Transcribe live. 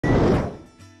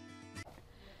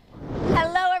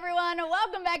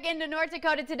Welcome back into North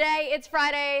Dakota today. It's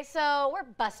Friday, so we're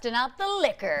busting out the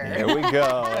liquor. There we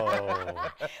go.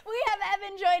 We have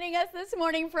Evan joining us this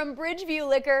morning from Bridgeview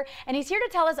Liquor, and he's here to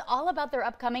tell us all about their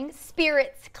upcoming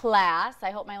spirits class.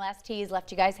 I hope my last tease left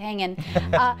you guys hanging.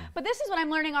 But this is what I'm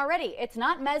learning already. It's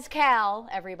not Mezcal,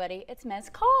 everybody. It's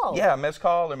Mezcal. Yeah,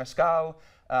 Mezcal or Mezcal.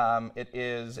 It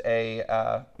is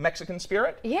a Mexican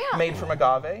spirit made from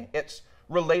agave. It's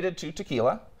related to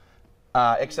tequila.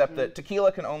 Except that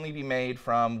tequila can only be made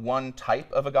from one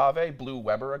type of agave, Blue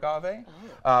Weber agave,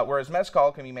 whereas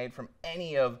mezcal can be made from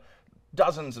any of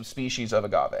dozens of species of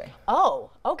agave.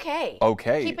 Oh, okay.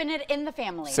 Okay. Keeping it in the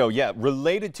family. So yeah,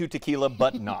 related to tequila,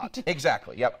 but not.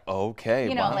 Exactly, yep. Okay,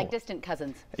 you know, wow. like distant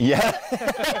cousins. Yeah.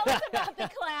 Tell us about the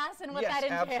class and what that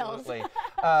entails. Absolutely.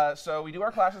 So we do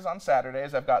our classes on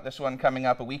Saturdays. I've got this one coming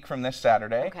up a week from this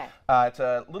Saturday. Okay. It's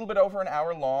a little bit over an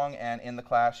hour long, and in the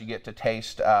class you get to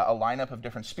taste a lineup of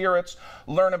different spirits,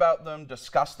 learn about them,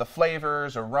 discuss the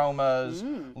flavors, aromas,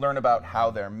 learn about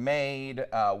how they're made,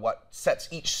 what sets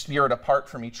each spirit apart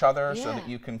from each other, so that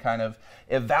you can kind of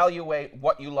evaluate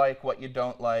what you like, what you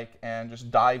don't like, and just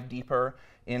dive deeper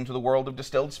into the world of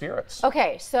distilled spirits.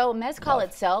 Okay, so mezcal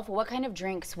itself, what kind of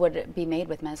drinks would it be made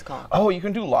with mezcal? Oh, you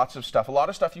can do lots of stuff. A lot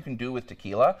of stuff you can do with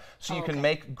tequila. So you can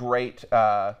make great,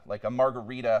 like a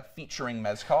margarita featuring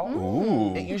mezcal.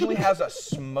 Ooh. It usually has a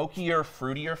smokier,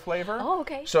 fruitier flavor. Oh,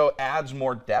 okay. So adds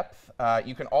more depth.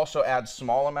 You can also add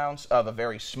small amounts of a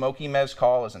very smoky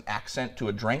mezcal as an accent to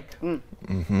a drink.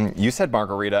 You said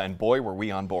margarita, and boy, were we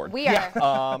on board. We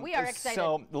are. We are excited.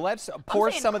 So let's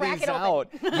pour some of these out.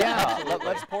 Yeah,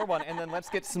 let's pour one, and then let's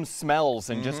get some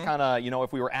smells, and just kind of, you know,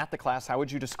 if we were at the class, how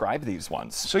would you describe these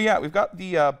ones? So yeah, we've got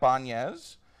the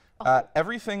Bagnez.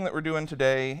 Everything that we're doing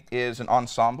today is an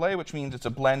ensemble, which means it's a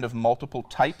blend of multiple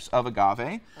types of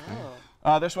agave.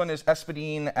 This one is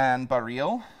Espadín and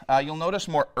Barril. You'll notice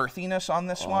more earthiness on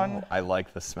this one. I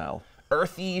like the smell.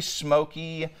 Earthy,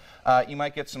 smoky. You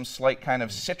might get some slight kind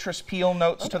of citrus peel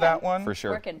notes to that one. For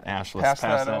sure. Working. Ash, let's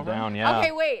pass that down, yeah.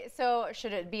 Okay, wait, so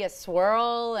should it be a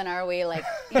swirl, and are we like,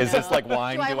 Is this like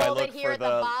wine? do I hold look it here for at the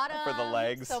bottom for the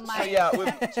legs? so my yeah,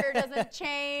 temperature doesn't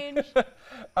change?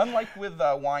 Unlike with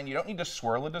wine, you don't need to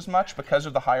swirl it as much because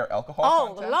of the higher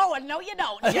alcohol content. Lord, no you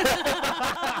don't.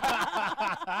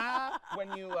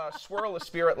 When you swirl a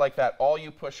spirit like that, all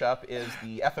you push up is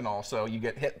the ethanol, so you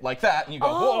get hit like that, and you go,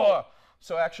 whoa!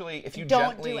 So actually, if you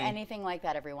Don't do anything like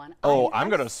that, everyone. Oh, I'm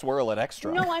going to swirl it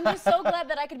extra. No, I'm just so glad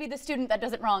that I could be the student that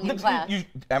does it wrong in class. You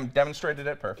demonstrated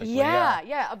it perfectly.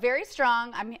 Yeah, very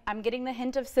strong. I'm getting the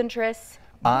hint of citrus.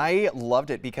 I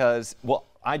loved it because, well,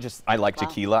 I like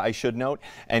tequila, I should note.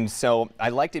 And so I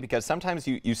liked it because sometimes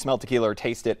you smell tequila or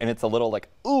taste it and it's a little like,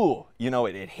 ooh, you know,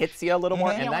 it hits you a little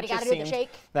more. And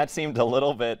that seemed a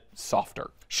little bit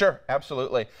softer. Sure,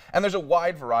 absolutely. And there's a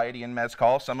wide variety in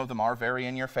mezcal. Some of them are very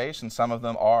in your face and some of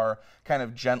them are kind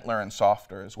of gentler and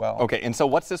softer as well. Okay, and so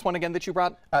what's this one again that you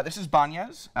brought? This is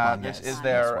Bagnez. This is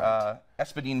their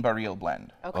Espadín Barril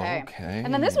blend. Okay.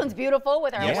 And then this one's beautiful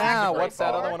with our wax. What's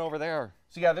that other one over there?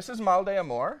 So yeah, this is Mal de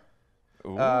Amor.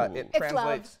 It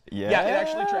translates. Love. Yeah, it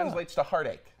actually translates to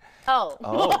heartache. Oh.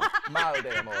 Mal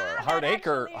de Amor. Heartache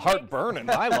or heartburn in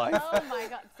my life. Oh my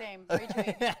God, same.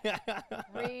 Retweet.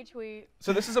 Retweet.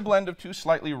 So this is a blend of two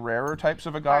slightly rarer types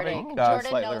of agave.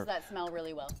 Jordan knows that smell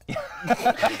really well.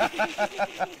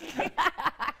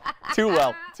 Too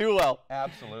well.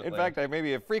 Absolutely. In fact, I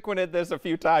maybe have frequented this a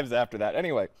few times after that.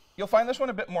 Anyway. You'll find this one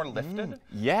a bit more lifted.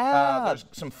 Yeah. There's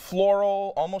some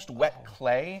floral, almost wet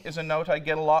clay is a note I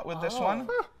get a lot with this one.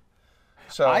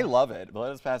 So I love it, but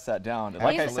let us pass that down.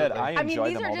 Like I said, I enjoy them all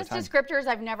the time. These are just descriptors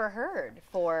I've never heard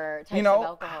for types of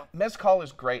alcohol. Mezcal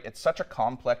is great. It's such a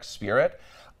complex spirit.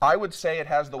 I would say it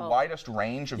has the widest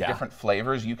range of different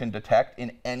flavors you can detect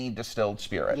in any distilled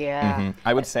spirit. Yeah.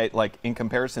 I would say, like, in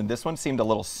comparison, this one seemed a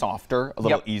little softer, a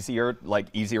little easier, like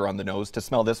easier on the nose to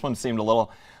smell. This one seemed a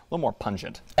little more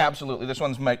pungent. Absolutely. This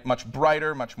one's much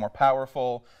brighter, much more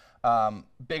powerful.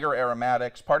 Bigger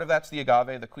aromatics. Part of that's the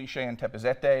agave. The Quiche and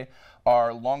Tepezete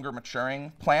are longer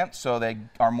maturing plants, so they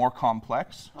are more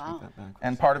complex. Wow.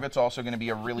 And part of it's also going to be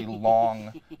a really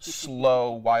long,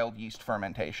 slow wild yeast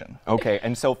fermentation. Okay,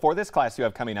 and so for this class you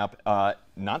have coming up,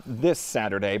 not this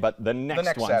Saturday, but the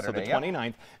next one, Saturday, so the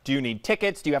 29th. Do you need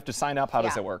tickets? Do you have to sign up? How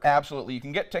does it work? Absolutely. You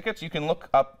can get tickets. You can look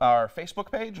up our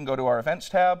Facebook page and go to our events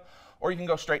tab, or you can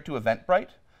go straight to Eventbrite.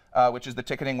 which is the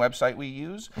ticketing website we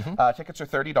use. Tickets are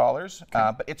 $30,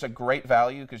 but it's a great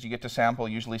value because you get to sample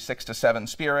usually 6 to 7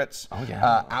 spirits. Oh,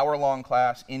 yeah. Hour-long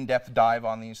class, in-depth dive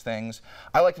on these things.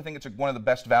 I like to think it's one of the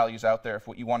best values out there if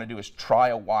what you want to do is try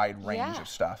a wide range of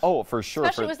stuff. Oh, for sure.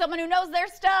 Especially with someone who knows their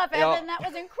stuff, Evan. That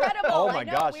was incredible. Oh my I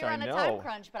know gosh, we were on a time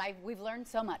crunch, but we've learned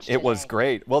so much today. It was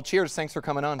great. Well, cheers. Thanks for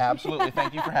coming on. Absolutely.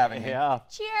 Thank you for having me. Yeah.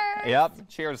 Cheers. Yep.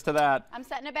 Cheers to that. I'm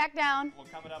setting it back down. Well,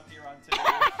 coming up here on today's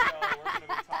show, we're going to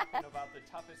be talking about the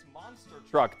toughest monster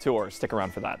truck tour. Stick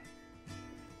around for that.